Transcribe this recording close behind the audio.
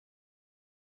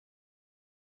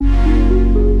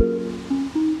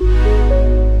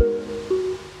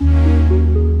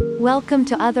Welcome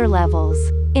to Other Levels.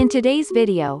 In today's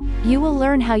video, you will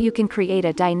learn how you can create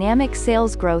a dynamic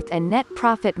sales growth and net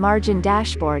profit margin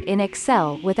dashboard in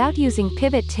Excel without using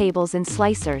pivot tables and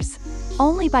slicers,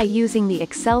 only by using the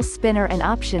Excel spinner and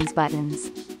options buttons.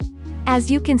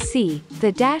 As you can see,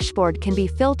 the dashboard can be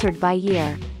filtered by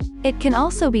year. It can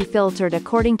also be filtered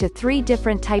according to 3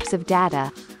 different types of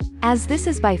data, as this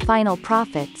is by final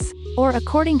profits, or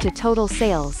according to total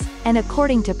sales, and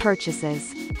according to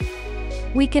purchases.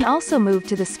 We can also move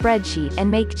to the spreadsheet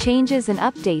and make changes and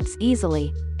updates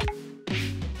easily.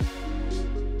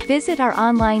 Visit our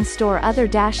online store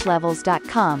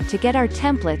other-levels.com to get our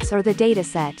templates or the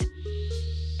dataset.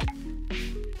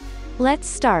 Let's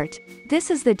start.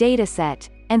 This is the dataset,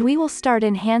 and we will start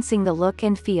enhancing the look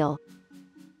and feel.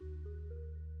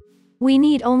 We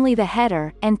need only the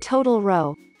header and total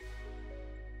row.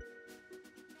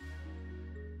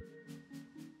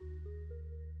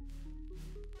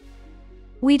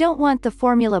 We don't want the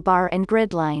formula bar and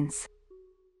grid lines.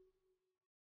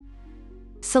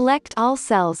 Select all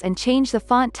cells and change the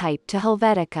font type to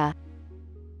Helvetica.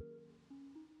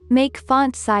 Make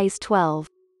font size 12.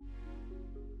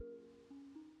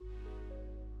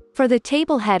 For the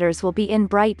table headers will be in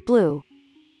bright blue.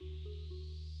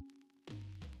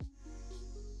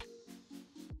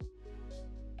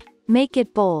 Make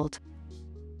it bold.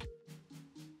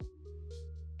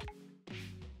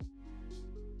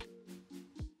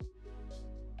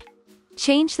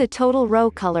 Change the total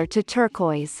row color to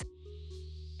turquoise.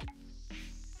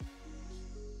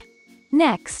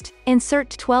 Next,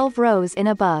 insert 12 rows in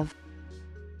above.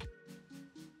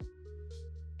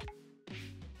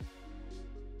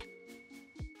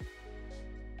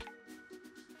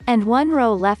 And 1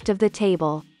 row left of the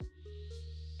table.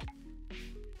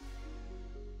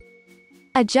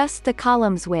 Adjust the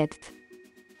column's width.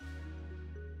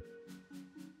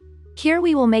 Here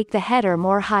we will make the header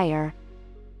more higher.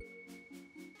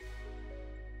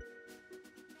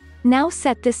 Now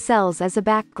set this cells as a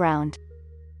background.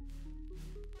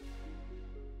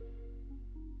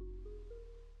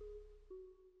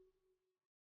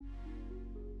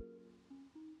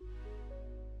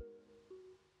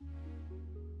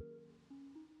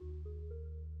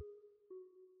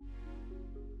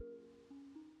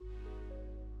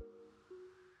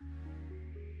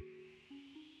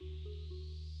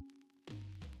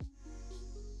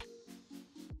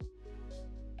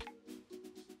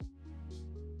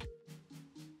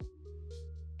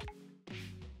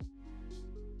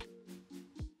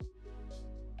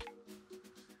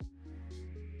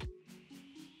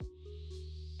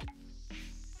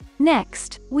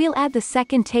 Next, we'll add the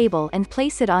second table and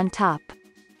place it on top.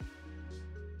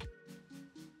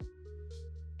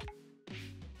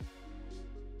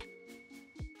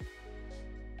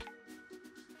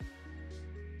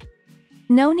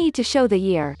 No need to show the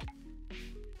year.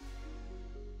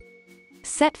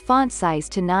 Set font size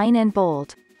to 9 and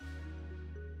bold.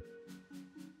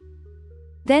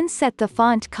 Then set the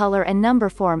font color and number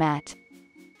format.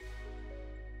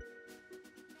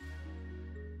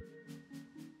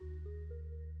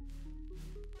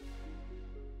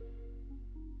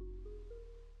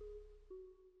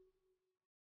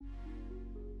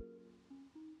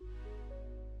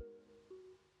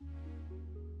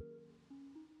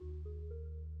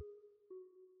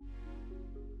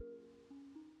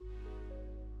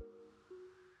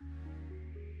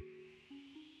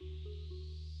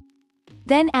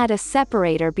 Then add a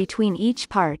separator between each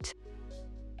part.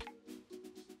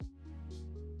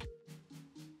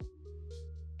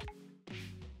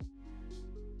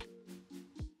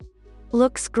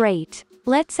 Looks great.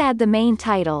 Let's add the main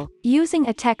title, using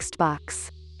a text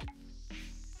box.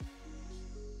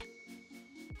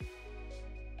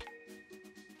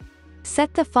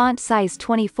 Set the font size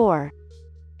 24.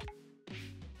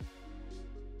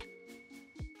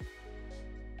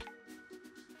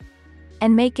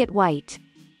 And make it white.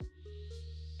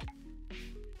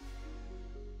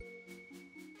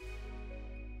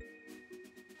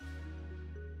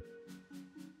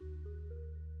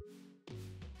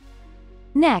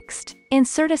 Next,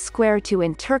 insert a square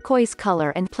in turquoise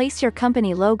color and place your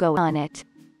company logo on it.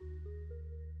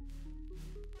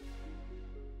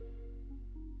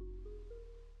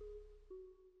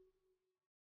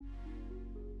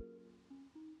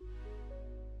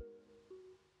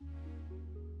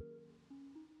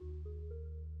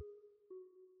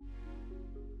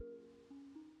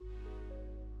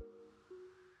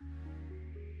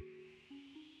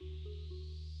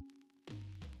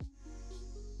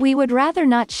 We would rather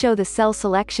not show the cell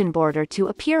selection border to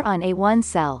appear on A1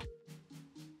 cell.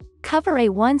 Cover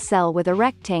A1 cell with a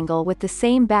rectangle with the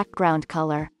same background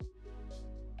color.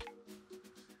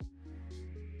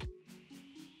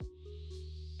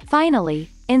 Finally,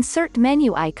 insert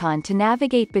menu icon to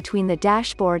navigate between the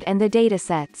dashboard and the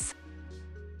datasets.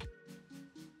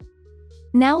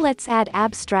 Now let's add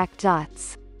abstract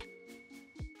dots.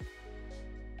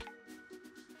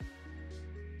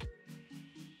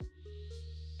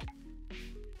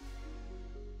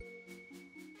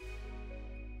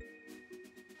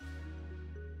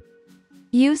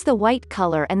 Use the white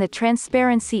color and the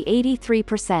transparency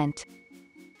 83%.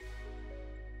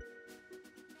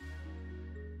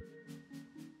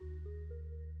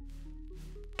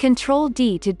 Ctrl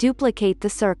D to duplicate the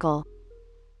circle.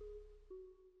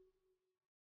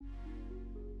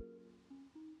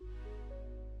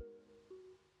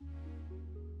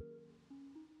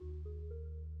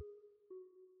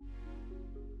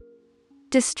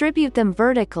 Distribute them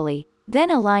vertically,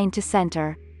 then align to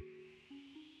center.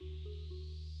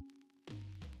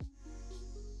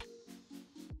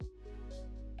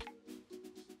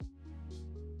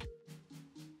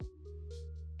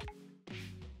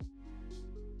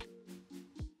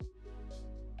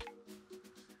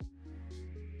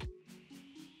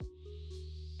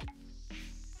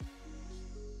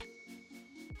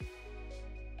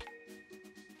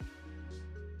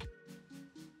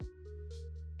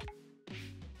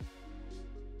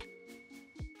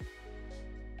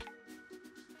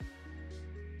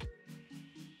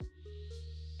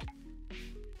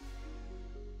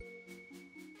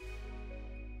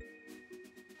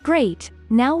 Great,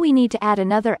 now we need to add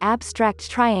another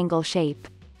abstract triangle shape.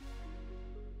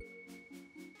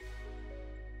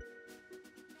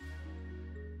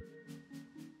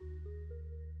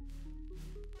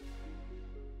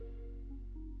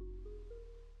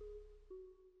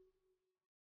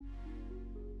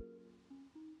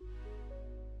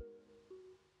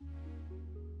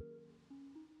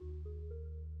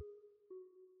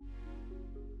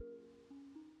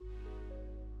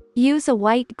 Use a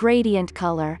white gradient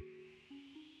color.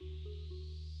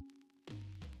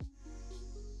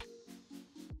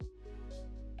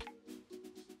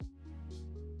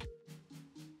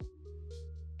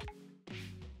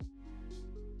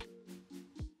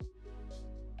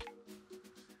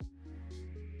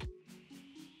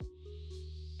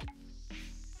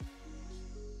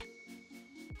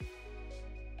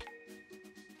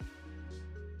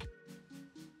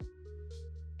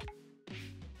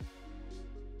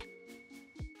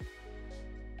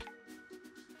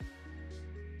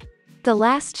 The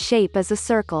last shape is a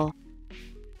circle.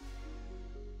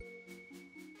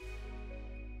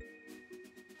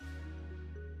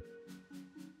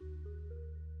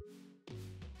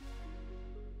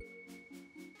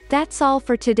 That's all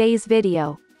for today's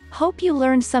video. Hope you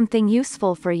learned something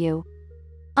useful for you.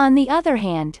 On the other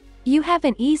hand, you have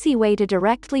an easy way to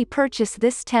directly purchase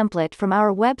this template from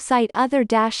our website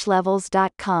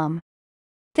other-levels.com.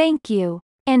 Thank you,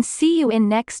 and see you in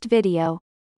next video.